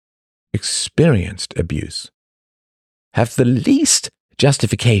experienced abuse have the least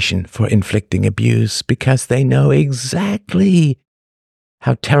justification for inflicting abuse because they know exactly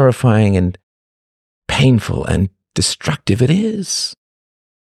how terrifying and painful and destructive it is.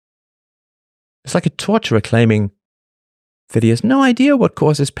 It's like a torturer claiming that he has no idea what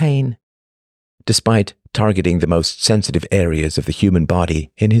causes pain, despite targeting the most sensitive areas of the human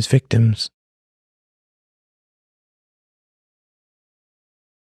body in his victims.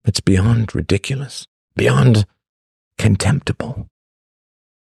 It's beyond ridiculous, beyond contemptible.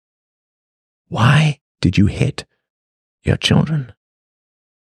 Why did you hit your children?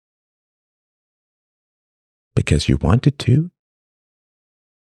 Because you wanted to,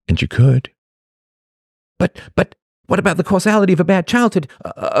 and you could. But what about the causality of a bad childhood,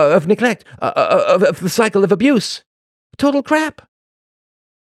 of neglect, of the cycle of abuse? Total crap.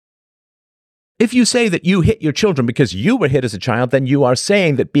 If you say that you hit your children because you were hit as a child, then you are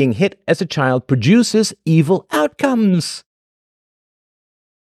saying that being hit as a child produces evil outcomes.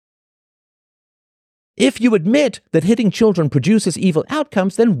 If you admit that hitting children produces evil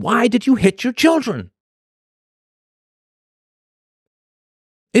outcomes, then why did you hit your children?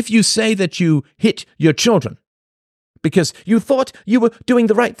 If you say that you hit your children because you thought you were doing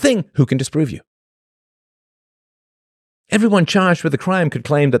the right thing, who can disprove you? Everyone charged with a crime could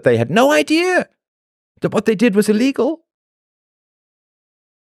claim that they had no idea that what they did was illegal.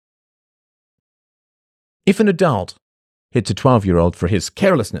 If an adult hits a 12-year-old for his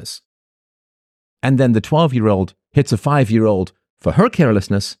carelessness, and then the 12-year-old hits a 5-year-old for her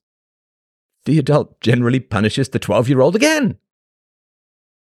carelessness, the adult generally punishes the 12-year-old again.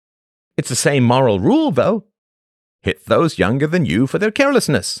 It's the same moral rule, though. Hit those younger than you for their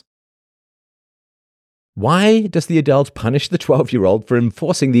carelessness. Why does the adult punish the 12-year-old for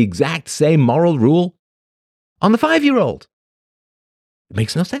enforcing the exact same moral rule on the 5-year-old? It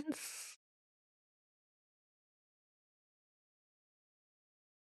makes no sense.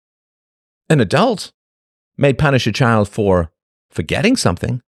 An adult may punish a child for forgetting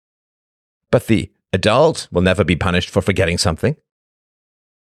something, but the adult will never be punished for forgetting something.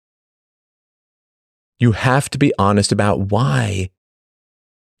 You have to be honest about why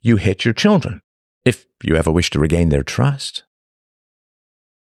you hit your children, if you ever wish to regain their trust.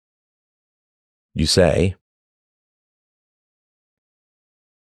 You say,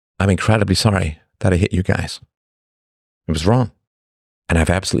 I'm incredibly sorry that I hit you guys. It was wrong, and I have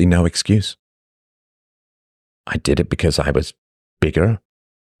absolutely no excuse. I did it because I was bigger,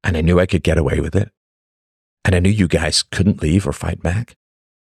 and I knew I could get away with it, and I knew you guys couldn't leave or fight back.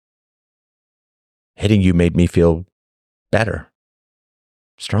 Hitting you made me feel better,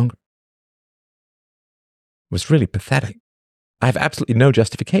 stronger. It was really pathetic. I have absolutely no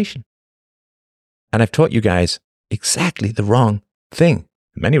justification. And I've taught you guys exactly the wrong thing,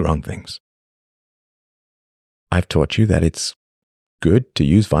 many wrong things. I've taught you that it's good to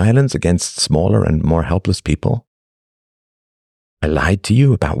use violence against smaller and more helpless people. I lied to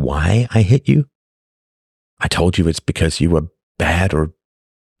you about why I hit you. I told you it's because you were bad or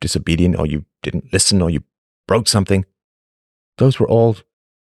disobedient, or you didn't listen, or you broke something. Those were all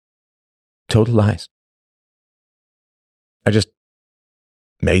total lies. I just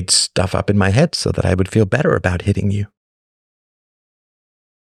made stuff up in my head so that I would feel better about hitting you.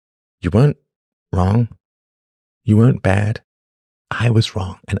 You weren't wrong. You weren't bad. I was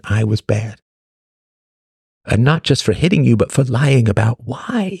wrong and I was bad. And not just for hitting you, but for lying about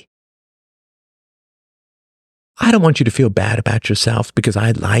why. I don't want you to feel bad about yourself because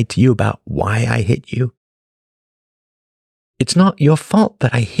I lied to you about why I hit you. It's not your fault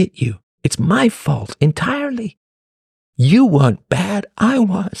that I hit you. It's my fault entirely. You weren't bad, I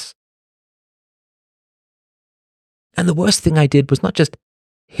was. And the worst thing I did was not just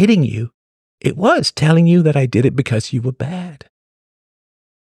hitting you, it was telling you that I did it because you were bad.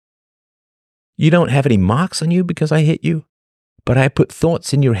 You don't have any marks on you because I hit you, but I put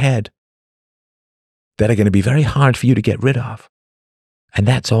thoughts in your head that are going to be very hard for you to get rid of. And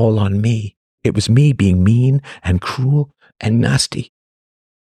that's all on me. It was me being mean and cruel and nasty.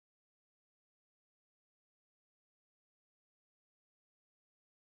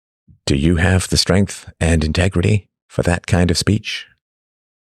 Do you have the strength and integrity for that kind of speech?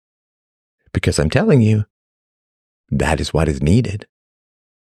 Because I'm telling you, that is what is needed.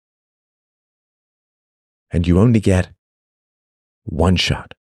 And you only get one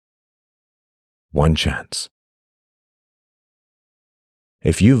shot, one chance.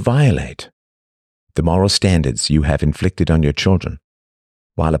 If you violate the moral standards you have inflicted on your children,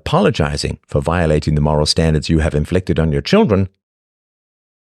 while apologizing for violating the moral standards you have inflicted on your children,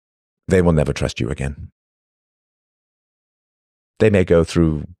 they will never trust you again. They may go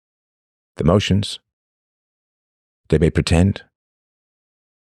through the motions. They may pretend.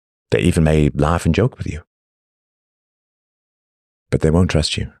 They even may laugh and joke with you. But they won't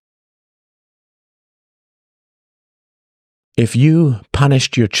trust you. If you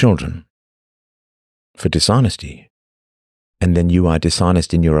punished your children for dishonesty, and then you are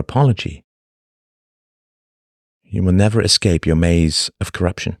dishonest in your apology, you will never escape your maze of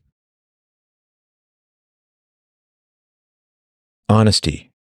corruption.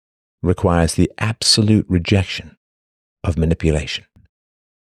 Honesty requires the absolute rejection of manipulation.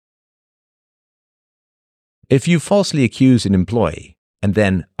 If you falsely accuse an employee and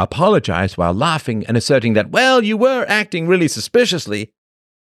then apologize while laughing and asserting that, well, you were acting really suspiciously,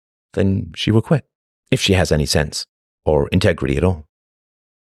 then she will quit, if she has any sense or integrity at all.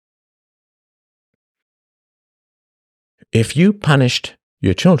 If you punished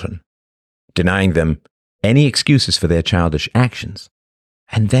your children, denying them any excuses for their childish actions,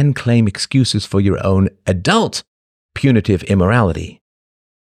 and then claim excuses for your own adult punitive immorality,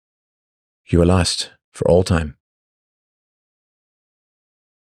 you are lost for all time.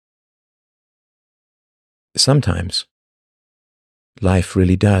 Sometimes life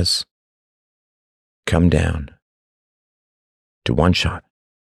really does come down to one shot,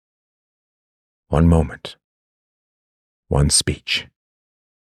 one moment, one speech.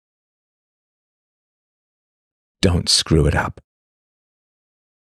 Don't screw it up.